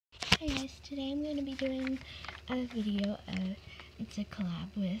Hey guys, today I'm going to be doing a video. It's a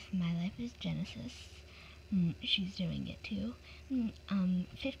collab with My Life is Genesis. She's doing it too.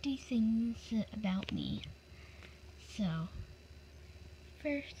 50 things about me. So,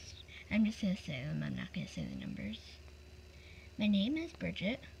 first, I'm just going to say them. I'm not going to say the numbers. My name is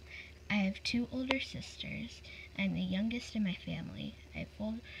Bridget. I have 2 older sisters. I'm the youngest in my family. I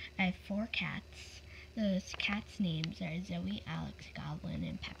have 4 cats. Those cats' names are Zoe, Alex, Goblin,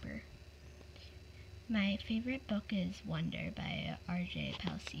 and Pepper. My favorite book is Wonder by R.J.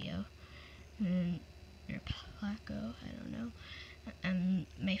 Palacio, or Placo, I don't know.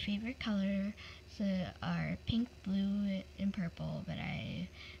 My favorite colors are pink, blue, and purple, but I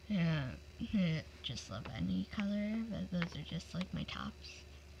just love any color, but those are just like my tops.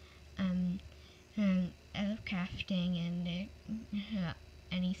 I love crafting and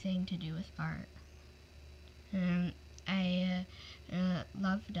anything to do with art. I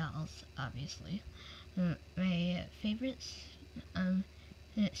love dolls, obviously. My favorite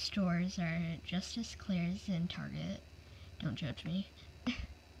stores are Justice Claire's and Target. Don't judge me.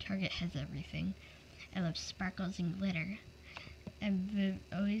 Target has everything. I love sparkles and glitter. I've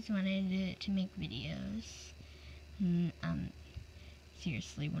always wanted to make videos.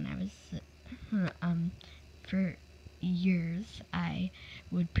 Seriously, when I was for years, I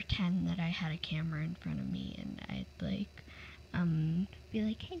would pretend that I had a camera in front of me, and I'd be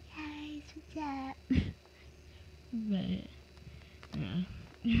like, hey guys, what's up? But,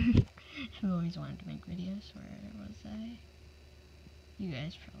 I've always wanted to make videos. Where was I? You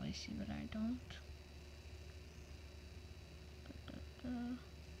guys probably see, but I don't.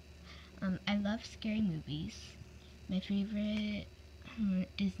 I love scary movies. My favorite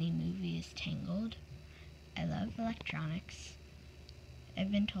Disney movie is Tangled. I love electronics.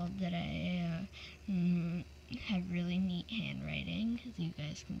 I've been told that I have really neat handwriting, as you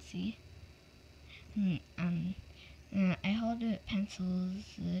guys can see. I hold pencils,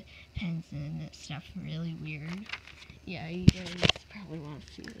 pens, and stuff really weird. Yeah, you guys probably want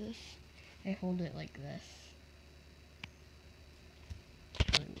to see this. I hold it like this.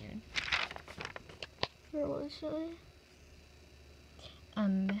 It's really weird. Here, what was it?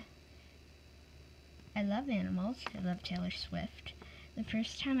 I love animals. I love Taylor Swift. The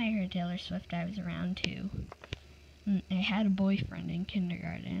first time I heard Taylor Swift, I was around 2. I had a boyfriend in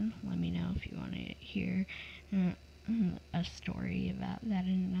kindergarten. Let me know if you want to hear a story about that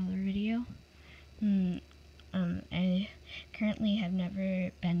in another video. I currently have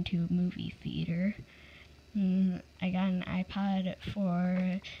never been to a movie theater. I got an iPod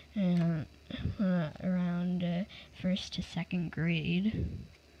for around 1st to 2nd grade,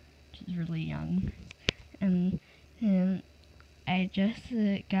 which is really young. I just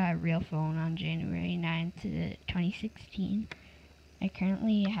got a real phone on January 9th, 2016. I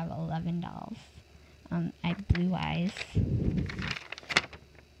currently have 11 dolls. I have blue eyes.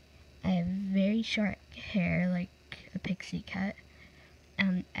 I have very short hair, like a pixie cut.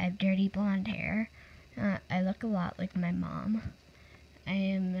 I have dirty blonde hair. I look a lot like my mom. I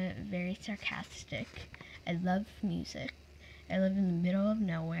am very sarcastic. I love music. I live in the middle of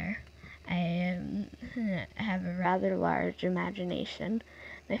nowhere. I have a rather large imagination.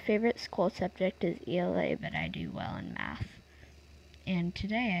 My favorite school subject is ELA, but I do well in math. And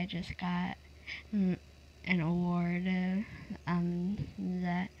today I just got an award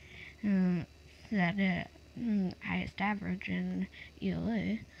that highest average in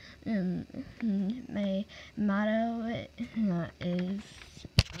ELA. My motto is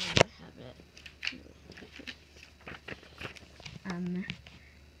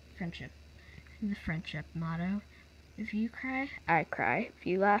friendship. The friendship motto. If you cry, I cry. If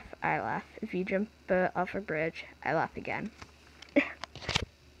you laugh, I laugh. If you jump off a bridge, I laugh again.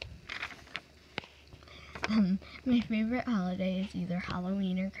 My favorite holiday is either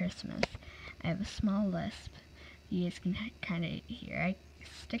Halloween or Christmas. I have a small lisp. You guys can kind of hear. I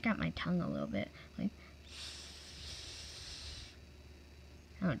stick out my tongue a little bit. Like,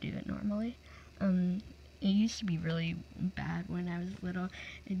 I don't do it normally. It used to be really bad when I was little.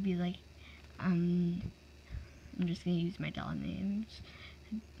 It'd be like, I'm just gonna use my doll's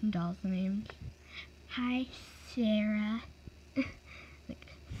names. Hi, Sarah.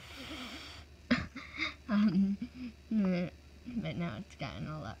 But now it's gotten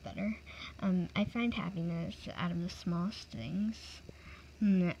a lot better. I find happiness out of the smallest things.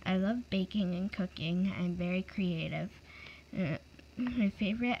 I love baking and cooking. I'm very creative. My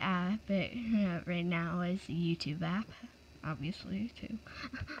favorite app right now is the YouTube app, obviously, too.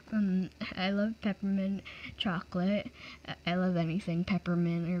 I love peppermint chocolate. I love anything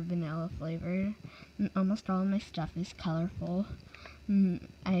peppermint or vanilla flavored. Almost all of my stuff is colorful.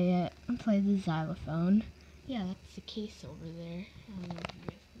 I play the xylophone. Yeah, that's the case over there. I don't know if you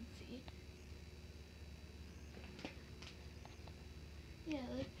guys can see.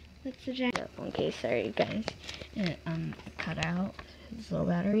 Yeah, that's the xylophone case. Sorry, guys. It cut out. It's low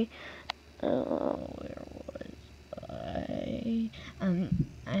battery. Where was I?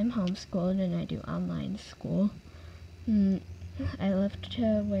 I'm homeschooled and I do online school. I love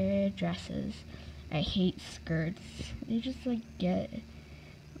to wear dresses. I hate skirts. They just like get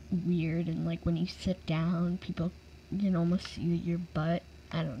weird, and like when you sit down, people can almost see your butt.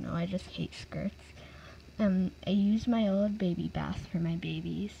 I don't know. I just hate skirts. I use my old baby bath for my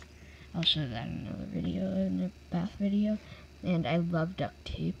babies. I'll show that in another video, in a bath video. And I love duct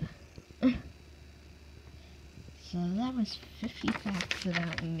tape. So that was 50 facts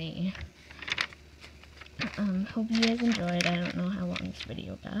about me. Hope you guys enjoyed. I don't know how long this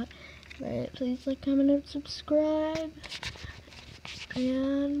video got. But please like, comment, and subscribe.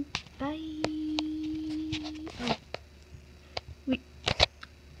 And bye. Oh. Wait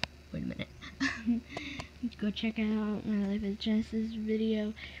a minute. Go check out My Life as Genesis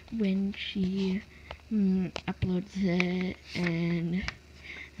video when she uploads it, and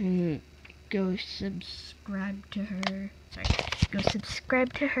go subscribe to her. Go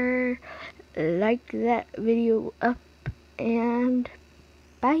subscribe to her, like that video up, and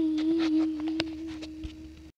bye.